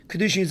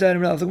Kidushin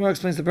Daf. The Gemara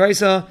explains the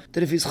Brisa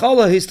that if he's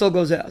chala, he still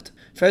goes out.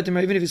 Even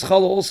if he's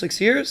chala all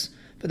 6 years,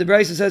 but the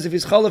Brisa says if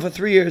he's chala for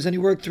 3 years and he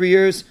worked 3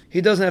 years,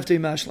 he doesn't have to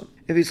be mashlim.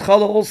 If he's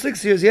chala all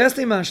 6 years, he has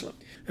to be mashlim.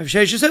 Rav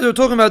Shesha says we're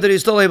talking about that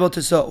he's still able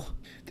to sow.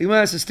 The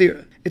Gemara has to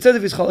steer. It says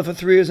if he's chala for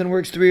 3 years and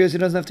works 3 years, he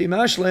doesn't have to be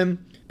mashlim.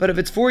 But if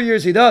it's 4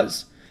 years, he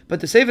does. But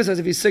the Sefer says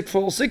if he's sick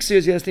for all 6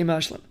 years, he has to be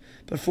mashlim.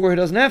 But 4, he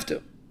doesn't have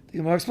to. The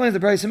Gemara explains the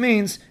Brisa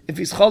means if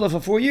he's chala for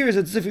 4 years,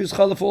 it's as if he was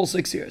chala for all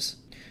 6 years.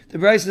 The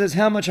Brisa says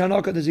how much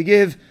hanaka does he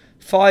give?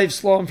 5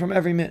 slom from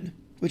every min,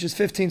 which is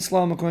 15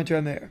 slom according to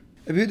Rameir.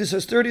 Rabbi Yehuda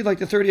says 30 like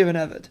the 30 of an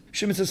Eved.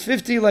 Shimon says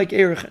 50 like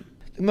Erechin.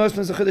 The most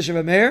is the Chiddush of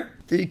Rameir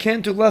that you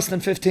can't do less than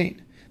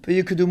 15, but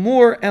you could do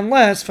more and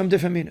less from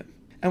different minim.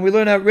 And we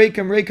learn out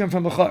Rekem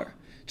from Bachar.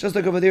 Just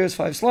like over there is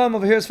 5 slom,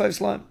 over here is 5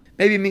 slom.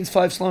 Maybe it means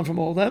 5 slom from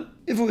all of them.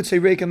 If it would say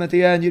Rekem at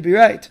the end, you'd be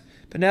right.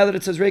 But now that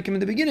it says Rekem in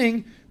the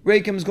beginning,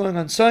 Rekem is going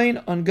on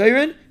Sain, on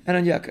Geirin, and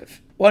on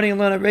Yaakov. Why do you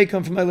learn out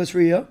Rekem from Eilis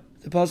Riyah?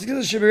 The pasuk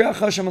says Shebirach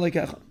Hashem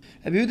Alekecha.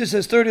 Rabbi Yehuda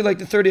says 30 like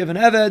the 30 of an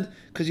Eved,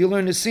 because you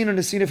learn Nesina and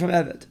Nesina from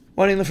Eved.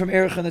 Why do you learn from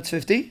Erechin that's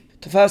 50?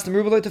 Tefasta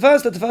Merubah like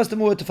Tefasta, Tefasta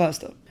Mu'at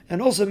Tefasta.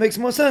 And also it makes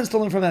more sense to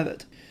learn from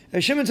Eved.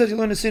 As Shimon says you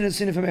learn Nesina and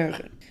Nesina from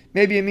Erechin.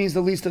 Maybe it means the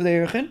least of the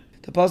Erechin.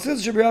 The pasuk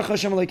says Shebirach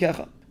Hashem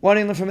Alekecha. Why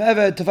do you learn from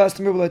Eved, Tefasta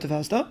Merubah like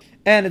Tefasta?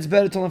 And it's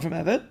better to learn from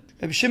Eved.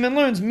 Rabbi Shimon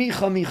learns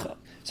Micha.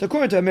 So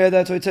according to Amir,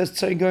 that's why it says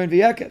Tzayin Goyin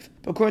v'Yaakov.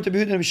 But according to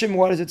Yehuda and Rabbi Shimon,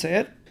 why does it say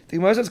it? The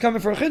Gemara says it's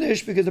coming for a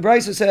Chiddush because the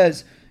Brisa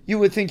says you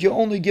would think you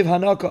only give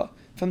Hanaka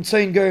from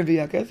Tzayin Goyin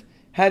v'Yaakov.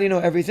 How do you know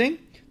everything?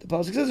 The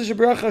pasuk says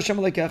Shebirach Hashem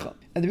Alekecha.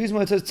 And the reason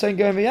why it says Tzayin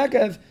Goyin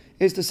v'Yaakov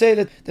is to say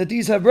that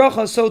these have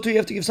bracha, so too you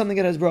have to give something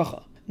that has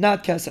bracha,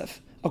 not kesef,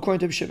 according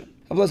to Rabbi Shimon.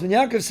 Rabbi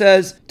Yaakov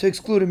says to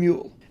exclude a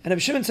mule. And Rabbi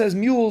Shimon says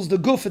mules, the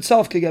goof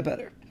itself could get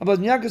better.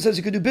 Rabbi Yaakov says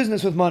you could do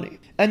business with money.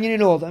 And you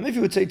need all of them. If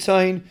you would say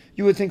Tzayin,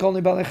 you would think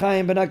only Balei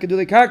Chayim, but not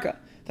Gedulei Karka.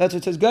 That's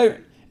what it says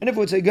Geirin. And if it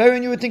would say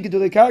Geirin, you would think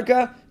Gedulei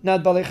Karka,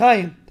 not Balei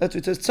Chayim. That's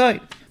what it says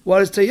Tzayin. Why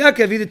does it say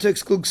Yaakov? Either to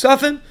exclude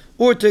Ksafim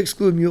or to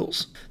exclude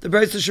mules. The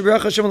Brisa says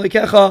Shebirach Hashem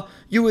Alekecha,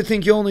 you would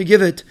think you only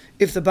give it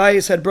if the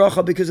bias had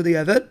bracha because of the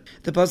Eved.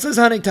 The pasuk says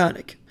Hanik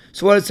Tanik.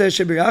 So what it says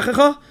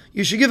Shebirachecha,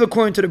 you should give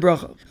according to the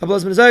bracha. Abba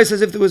Zayis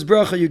says if there was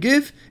bracha you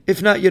give,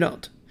 if not you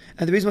don't.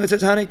 And the reason why it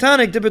says Hanik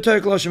Tanik, the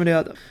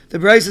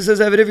Brisa says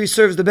Eved if he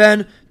serves the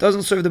ben,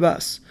 doesn't serve the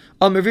bas.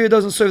 Al Mevir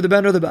doesn't serve the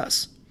ben or the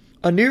bas.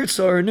 A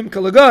Nirtza or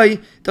Nimka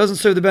Lagai doesn't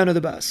serve the ben or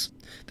the bas.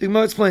 The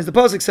Gemara explains, the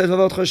pasuk says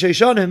Vavot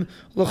Chasheishanim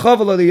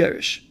L'chavala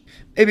L'Yerish.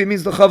 Maybe it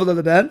means L'chavala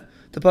L'ben.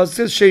 The pasuk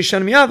says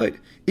Sheishanim Yavid,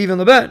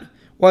 even L'ben.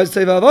 Why does it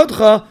say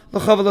Vavotcha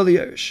L'chavala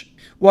L'Yerish?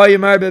 Why you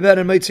marry Ben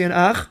and Meitzi and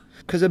Ach?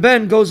 Because a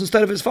ben goes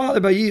instead of his father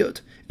by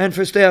Yiyud and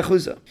for Stei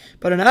Achuzah.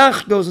 But an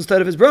Ach goes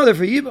instead of his brother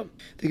for Yibam.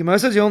 The Gemara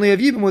says you only have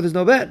Yibam where there's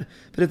no ben.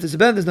 But if there's a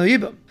ben, there's no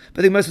Yibam.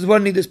 But the Gemara says, why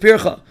do you need this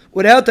pircha?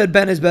 Without that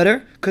ben is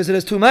better, because it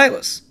has 2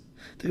 milas.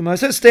 The Gemara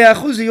says, Stei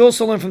Achuzah, you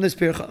also learn from this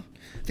pircha.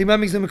 The Gemara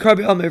makes the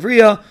Mekarbi Al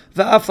Mevriya,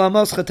 Va'af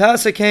La'amas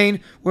Chatasa Kain,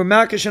 where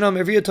Makish and Al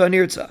Mevriya to a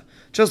Nirtza.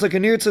 Just like a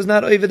Nirtza is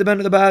not over the ben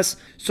of the bas,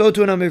 so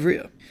to an Al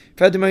Mevriya.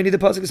 Furthermore, you need the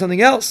pasuk of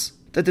something else.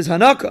 That is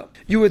Hanaka.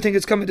 You would think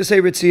it's coming to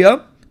say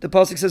Ritziyah. The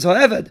pasuk says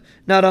Ha'eved,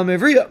 not Al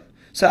Mevriya.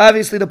 So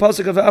obviously the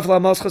pasuk of Va'af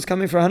La'amascha is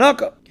coming for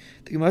Hanaka.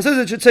 The Gemara says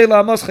it should say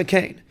La'amascha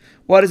Kain.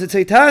 Why does it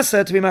say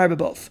Tasa to be married by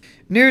both?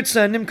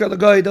 Nirtza and Nimkar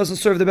Lagai doesn't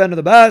serve the ben of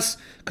the bas,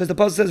 because the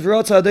pasuk says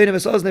V'rotza Adonai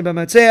V'sozne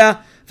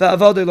B'matzea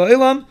Va'avadei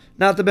Lo'ilam,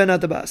 not the ben,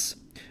 not the bas.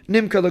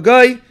 Nimkar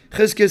Lagai,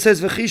 Chizkiah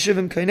says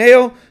V'chishivim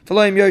Kaineo,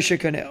 V'loim Yoshir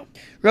Kaineo.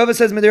 Rava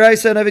says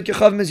Midiraisa and Avid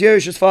Yechavim is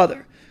Yerish's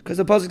father, because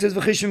the pasuk says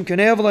V'chishivim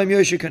Kaineo, V'loim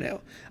Yoshir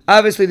Kaineo.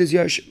 Obviously there's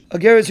Yoshim. A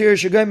ger is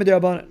Yerush, a guy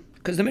Midirabanan.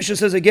 Because the Mishnah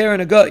says a ger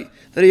and a guy,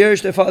 that a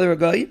Yerush their father a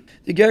guy.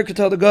 The ger could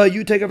tell the guy,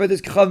 you take over this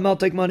Kechavim, I'll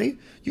take money.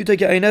 You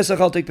take your Einesach,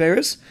 I'll take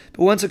Paris.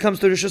 But once it comes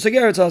to Rishus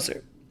Hager, it's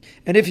Aser.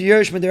 And if you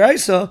Yerush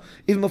Midiraisa,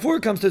 even before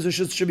it comes to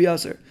Rishus, it should be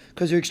Aser.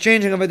 Because you're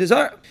exchanging over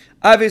Dizar.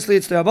 Obviously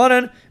it's the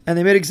Rabbanan, and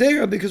they made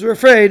Xera because we're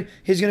afraid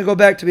he's going to go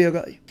back to be a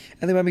guy.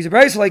 And they make a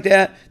Brisa like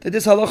that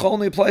this halacha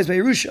only applies by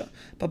Yerusha.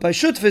 But by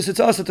Shutfis, it's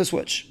Aser to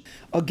switch.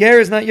 A ger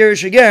is not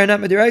Yerush a ger,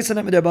 not Midiraisa,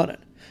 not Midirabanan.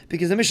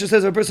 Because the Mishnah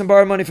says if a person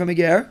borrowed money from a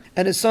ger,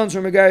 and his sons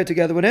were Megayer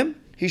together with him,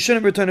 he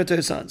shouldn't return it to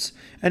his sons.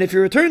 And if he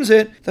returns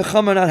it, the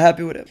Chum are not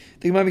happy with him.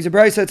 The Gemara makes a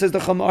Brisa that says the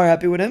Chum are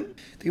happy with him.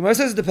 The Gemara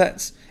says it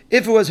depends.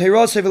 If it was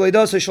Heiraseh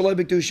v'leidaseh shaloi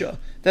b'kedusha,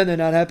 then they're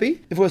not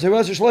happy. If it was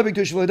Heiraseh shaloi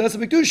b'kedusha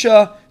v'leidaseh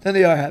b'kedusha, then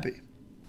they are happy.